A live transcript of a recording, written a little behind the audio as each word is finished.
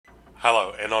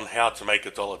Hello, and on how to make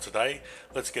 $1 today,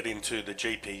 let's get into the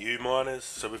GPU miners.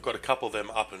 So we've got a couple of them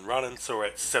up and running, so we're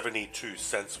at 72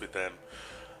 cents with them.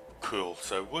 Cool,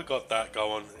 so we got that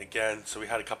going again. So we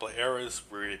had a couple of errors,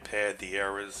 we repaired the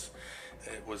errors.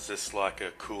 It was just like a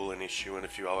cooling issue and a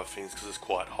few other things because it's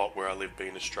quite hot where I live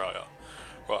being Australia.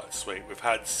 Right, sweet. We've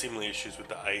had similar issues with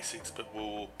the ASICs, but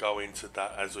we'll go into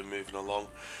that as we're moving along.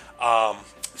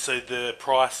 So the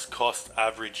price cost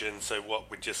average, and so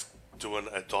what we're just doing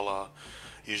 $1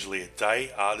 usually a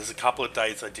day. There's a couple of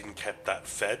days I didn't keep that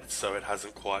fed, so it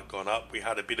hasn't quite gone up. We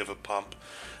had a bit of a pump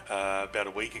about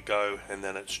a week ago, and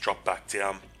then it's dropped back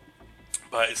down.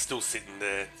 But it's still sitting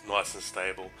there, nice and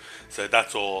stable. So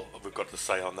that's all we've got to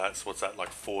say on that. So what's that,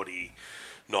 like $49?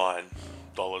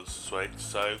 Sweet.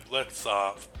 So let's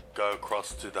go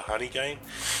across to the Honeygain.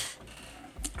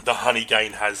 The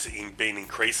Honeygain has been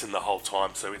increasing the whole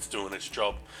time, so it's doing its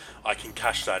job. I can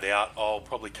cash that out. I'll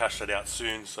probably cash that out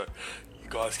soon, so you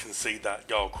guys can see that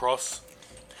go across.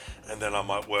 And then I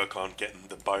might work on getting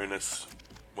the bonus,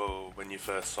 well, when you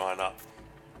first sign up.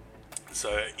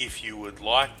 So if you would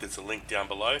like, there's a link down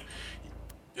below.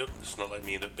 Yep, it's not letting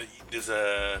me in it, but there's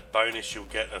a bonus you'll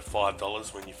get of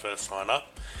 $5 when you first sign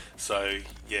up. So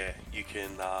yeah, you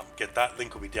can get that.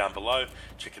 Link will be down below.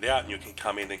 Check it out, and you can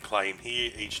come in and claim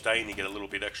here each day, and you get a little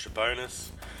bit extra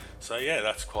bonus. So yeah,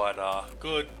 that's quite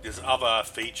good. There's other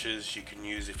features you can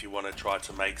use if you want to try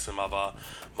to make some other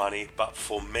money, but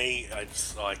for me,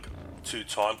 it's like too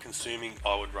time consuming.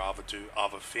 I would rather do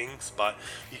other things, but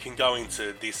you can go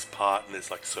into this part and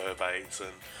there's like surveys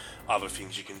and other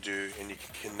things you can do, and you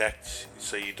can connect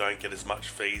so you don't get as much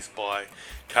fees by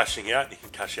cashing out. You can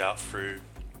cash out through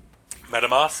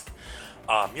MetaMask.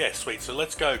 Yeah, sweet. So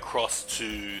let's go across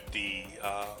to the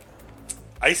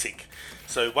ASIC.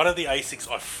 So one of the ASICs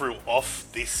I threw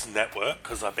off this network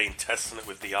because I've been testing it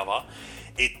with the other.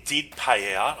 It did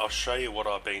pay out. I'll show you what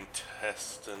I've been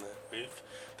testing it with.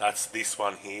 That's this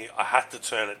one here. I had to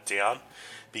turn it down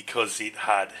because it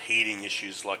had heating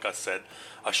issues. Like I said,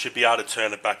 I should be able to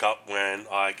turn it back up when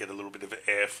I get a little bit of an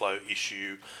airflow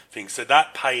issue thing. So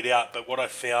that paid out, but what I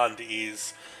found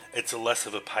is it's a less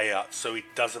of a payout. So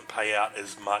it doesn't pay out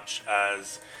as much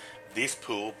as this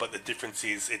pool, but the difference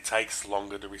is it takes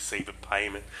longer to receive a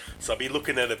payment. So I'll be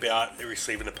looking at about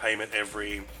receiving a payment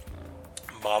every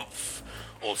month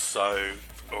or so,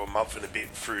 or a month and a bit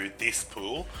through this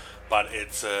pool, but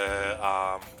it's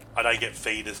I don't get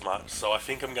feed as much, so I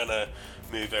think I'm gonna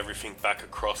move everything back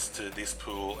across to this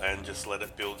pool and just let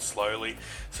it build slowly.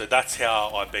 So that's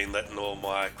how I've been letting all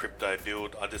my crypto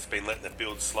build. I've just been letting it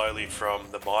build slowly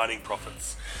from the mining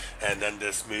profits, and then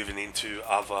just moving into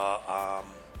other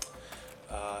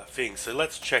things. So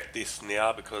let's check this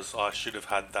now because I should have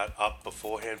had that up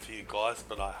beforehand for you guys,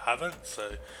 but I haven't.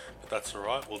 So but that's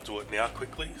alright, we'll do it now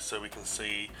quickly so we can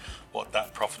see what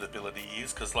that profitability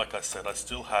is, because like I said, I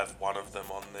still have one of them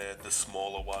on there, the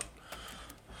smaller one.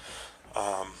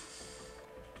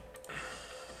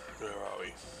 Where are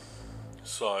we?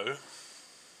 So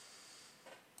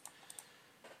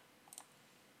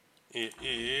it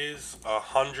is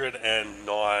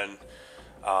 109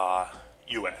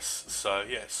 US. So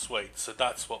yeah, sweet. So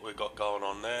that's what we've got going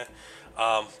on there.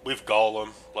 With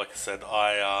Golem, like I said,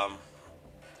 I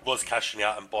was cashing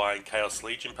out and buying Chaos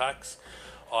Legion packs.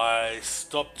 I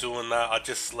stopped doing that. I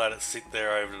just let it sit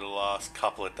there over the last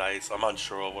couple of days. I'm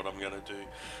unsure of what I'm going to do.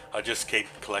 I just keep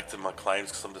collecting my claims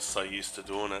because I'm just so used to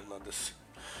doing it, and I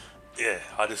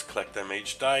just collect them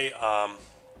each day. What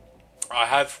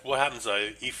happens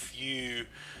though, if you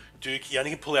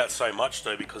only can pull out so much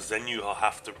though, because then you'll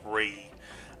have to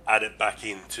add it back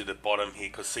into the bottom here,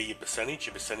 because see your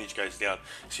percentage goes down,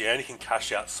 so you only can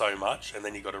cash out so much, and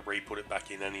then you got to re-put it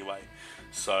back in anyway.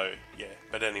 So yeah,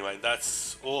 but anyway,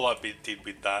 that's all I did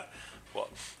with that. What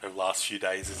the last few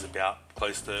days is about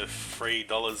close to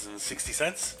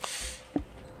 $3.60.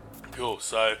 Cool.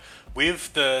 So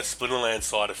with the splinterlands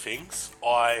side of things,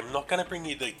 I'm not going to bring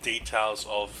you the details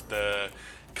of the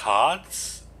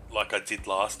cards like I did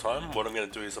last time. What I'm going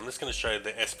to do is I'm just going to show you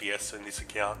the SPS in this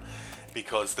account,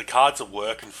 because the cards are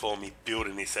working for me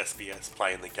building this SPS,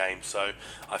 playing the game. So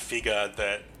I figure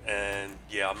that, and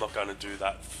yeah, I'm not going to do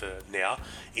that for now,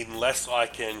 unless I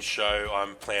can show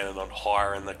I'm planning on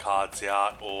hiring the cards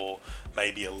out, or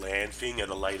maybe a land thing at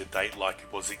a later date like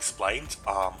it was explained.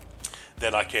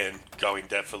 Then I can go in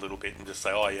depth a little bit and just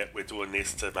say, oh yeah, we're doing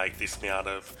this to make this amount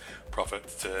of profit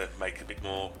to make a bit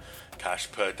more cash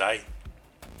per day.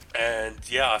 And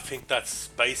yeah, I think that's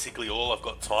basically all I've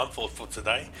got time for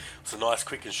today. It's a nice,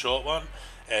 quick and short one.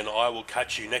 And I will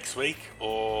catch you next week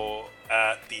or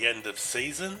at the end of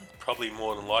season. Probably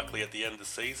more than likely at the end of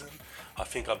season. I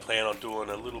think I plan on doing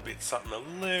something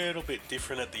a little bit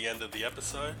different at the end of the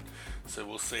episode. So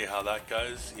we'll see how that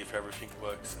goes, if everything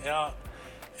works out.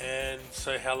 And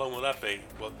so how long will that be?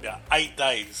 Well, about 8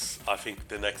 days, I think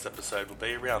the next episode will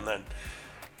be, around then.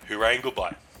 Hooray and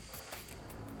goodbye.